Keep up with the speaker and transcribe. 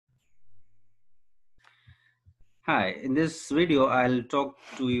Hi, in this video, I'll talk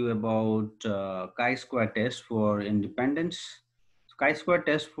to you about chi-square test for independence. So chi-square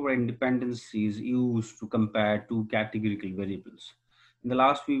test for independence is used to compare two categorical variables. In the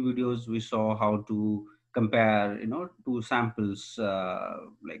last few videos, we saw how to compare, two samples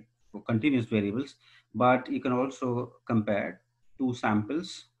like for continuous variables, but you can also compare two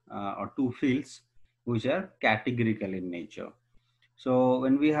samples or two fields which are categorical in nature. So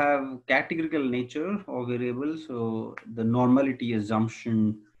when we have categorical nature of variables, so the normality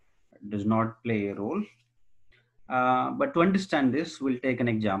assumption does not play a role. But to understand this, we'll take an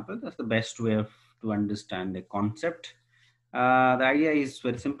example. That's the best way to understand the concept. The idea is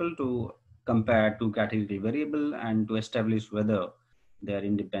very simple to compare two categorical variable and to establish whether they are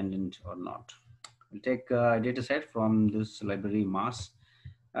independent or not. We'll take a data set from this library mass.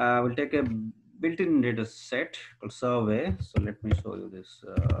 We'll take a built-in data set called survey. So let me show you this.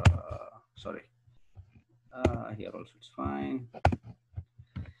 Sorry, here also it's fine.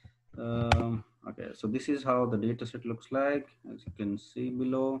 Okay, so this is how the data set looks like, as you can see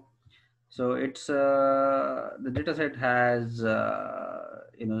below. So it's the data set has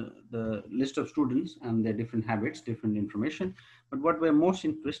the list of students and their different habits, different information. But what we're most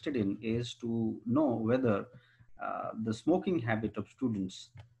interested in is to know whether the smoking habit of students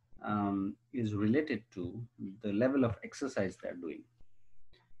is related to the level of exercise they're doing.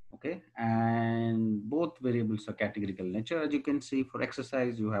 Okay, and both variables are categorical nature. As you can see, for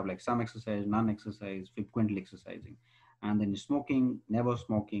exercise you have like some exercise, non-exercise, frequently exercising, and then smoking, never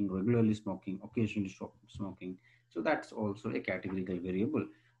smoking, regularly smoking, occasionally smoking. So that's also a categorical variable.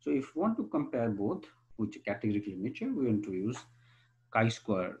 So if you want to compare both which are categorical in nature, we want to use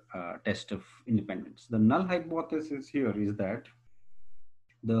chi-square test of independence. The null hypothesis here is that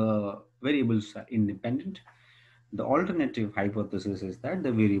the variables are independent. The alternative hypothesis is that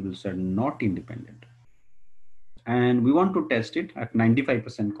the variables are not independent. And we want to test it at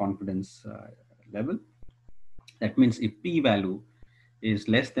 95% confidence level. That means if p-value is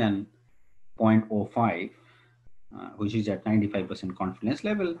less than 0.05, which is at 95% confidence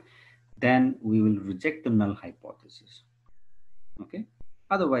level, then we will reject the null hypothesis. Okay.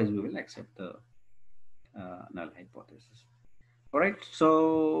 Otherwise, we will accept the null hypothesis. All right.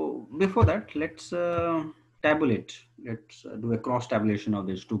 So before that, let's tabulate. Let's do a cross tabulation of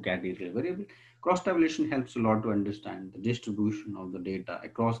these two categorical variables. Cross tabulation helps a lot to understand the distribution of the data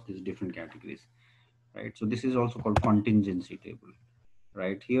across these different categories, right? So this is also called contingency table,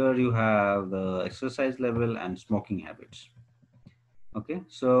 right? Here you have the exercise level and smoking habits. Okay.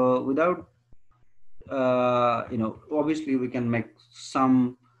 So without, obviously we can make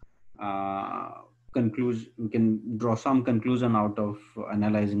some conclusion, we can draw some conclusion out of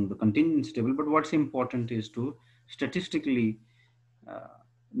analyzing the contingency table, but what's important is to statistically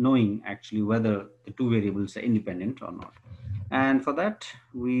knowing actually whether the two variables are independent or not. And for that,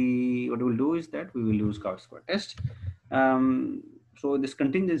 what we'll do is that we will use chi-square test. So this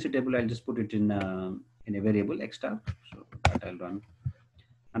contingency table, I'll just put it in a variable x tab. So that I'll run.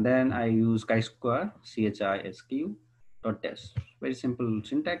 And then I use chi-square, CHISQ dot test. Very simple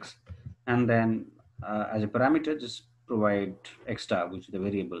syntax. And then as a parameter, just provide x tab, which is the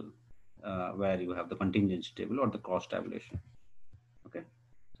variable where you have the contingency table or the cross tabulation. Okay.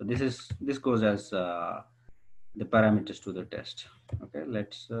 So this goes as the parameters to the test. Okay,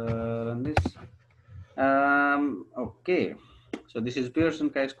 let's run this. Okay, so this is Pearson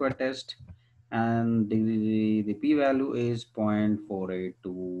chi-square test, and the p-value is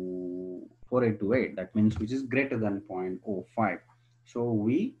 0.4828. That means which is greater than 0.05. So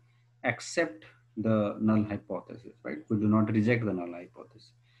we accept the null hypothesis, right? We do not reject the null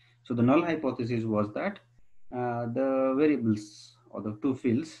hypothesis. So the null hypothesis was that the variables or the two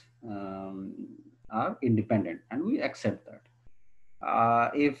fields are independent, and we accept that.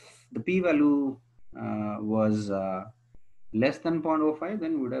 If the p-value was less than 0.05,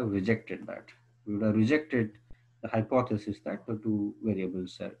 then we would have rejected that. We would have rejected the hypothesis that the two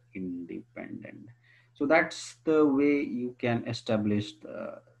variables are independent. So that's the way you can establish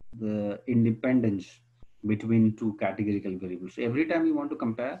the independence between two categorical variables. So every time you want to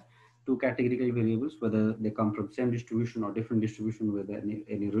compare two categorical variables, whether they come from same distribution or different distribution, whether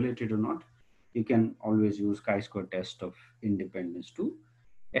any related or not, you can always use chi-square test of independence to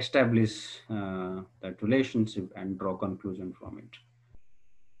establish that relationship and draw conclusion from it.